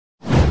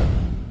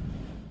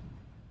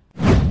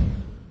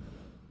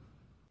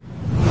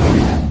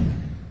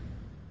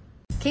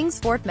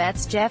Kingsport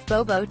Mets Jeff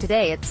Bobo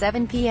today at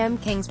 7 p.m.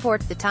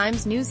 Kingsport. The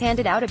Times News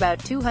handed out about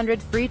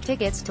 200 free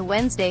tickets to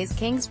Wednesday's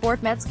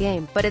Kingsport Mets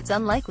game, but it's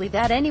unlikely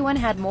that anyone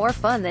had more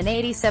fun than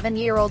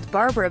 87-year-old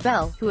Barbara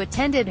Bell, who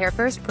attended her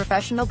first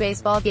professional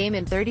baseball game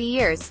in 30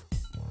 years.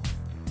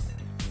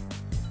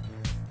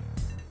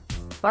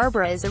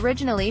 Barbara is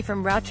originally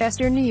from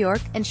Rochester, New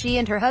York, and she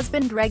and her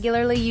husband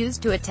regularly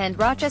used to attend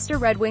Rochester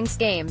Red Wings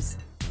games.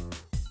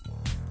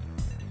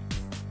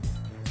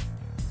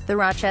 The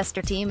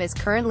Rochester team is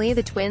currently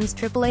the Twins'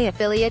 AAA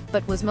affiliate,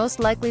 but was most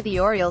likely the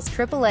Orioles'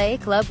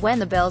 AAA club when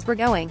the Bells were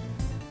going.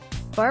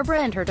 Barbara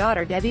and her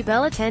daughter Debbie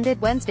Bell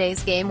attended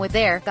Wednesday's game with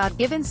their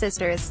God-given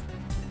sisters,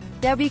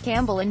 Debbie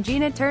Campbell and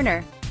Gina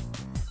Turner.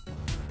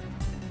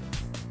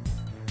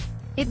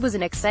 It was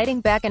an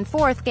exciting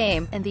back-and-forth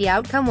game, and the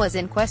outcome was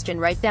in question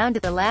right down to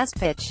the last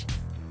pitch.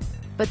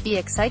 But the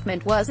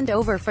excitement wasn't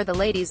over for the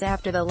ladies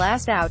after the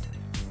last out.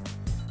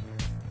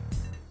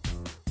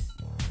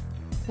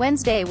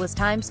 Wednesday was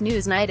Times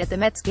News night at the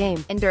Mets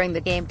game, and during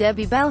the game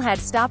Debbie Bell had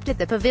stopped at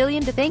the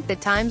pavilion to thank the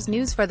Times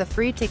News for the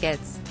free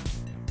tickets.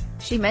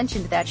 She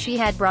mentioned that she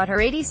had brought her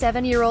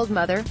 87-year-old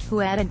mother, who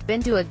hadn't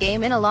been to a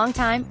game in a long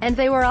time, and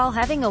they were all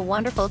having a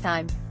wonderful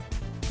time.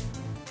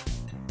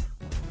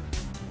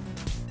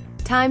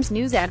 Times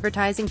News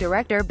advertising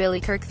director Billy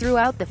Kirk threw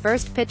out the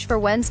first pitch for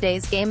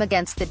Wednesday's game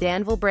against the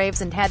Danville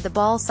Braves and had the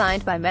ball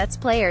signed by Mets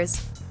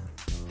players.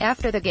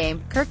 After the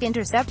game, Kirk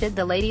intercepted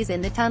the ladies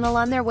in the tunnel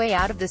on their way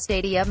out of the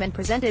stadium and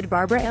presented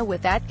Barbara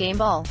with that game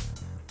ball.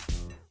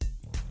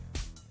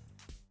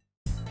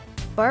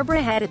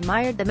 Barbara had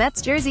admired the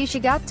Mets jersey she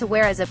got to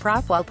wear as a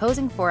prop while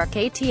posing for a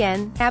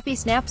KTN Happy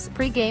Snaps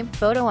pre-game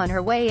photo on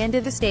her way into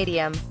the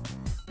stadium.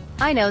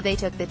 "I know they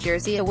took the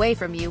jersey away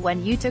from you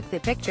when you took the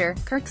picture,"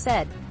 Kirk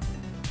said.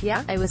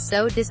 "Yeah, I was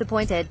so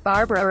disappointed,"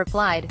 Barbara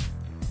replied.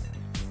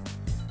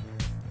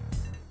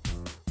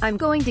 "I'm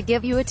going to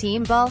give you a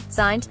team ball,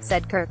 signed,"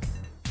 said Kirk.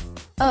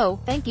 "Oh,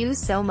 thank you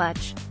so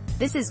much.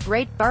 This is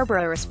great,"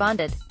 Barbara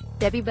responded.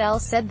 Debbie Bell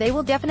said they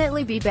will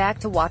definitely be back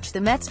to watch the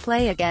Mets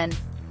play again.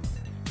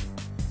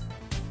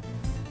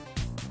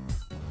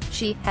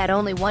 She had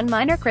only one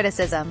minor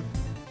criticism.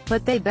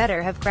 "But they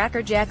better have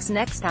Cracker Jacks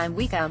next time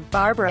we come,"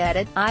 Barbara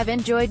added. "I've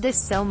enjoyed this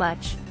so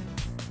much.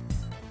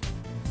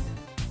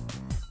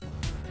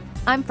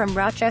 I'm from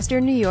Rochester,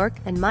 New York,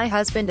 and my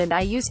husband and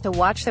I used to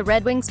watch the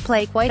Red Wings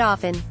play quite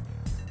often.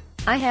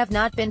 I have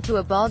not been to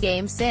a ball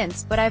game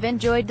since, but I've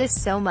enjoyed this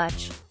so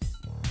much.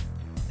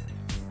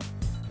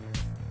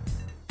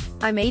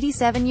 I'm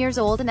 87 years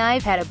old and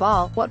I've had a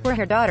ball." What were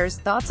her daughter's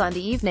thoughts on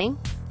the evening?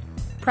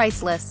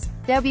 "Priceless,"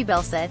 Debbie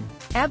Bell said.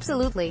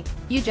 "Absolutely.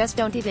 You just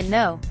don't even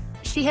know.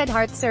 She had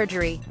heart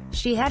surgery.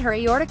 She had her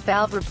aortic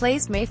valve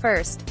replaced May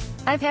 1st.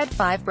 I've had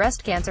 5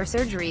 breast cancer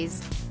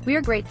surgeries.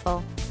 We're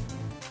grateful.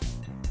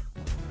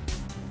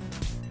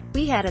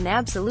 We had an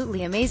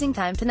absolutely amazing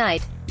time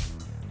tonight.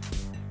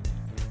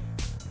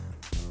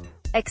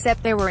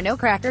 Except there were no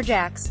Cracker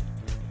Jacks."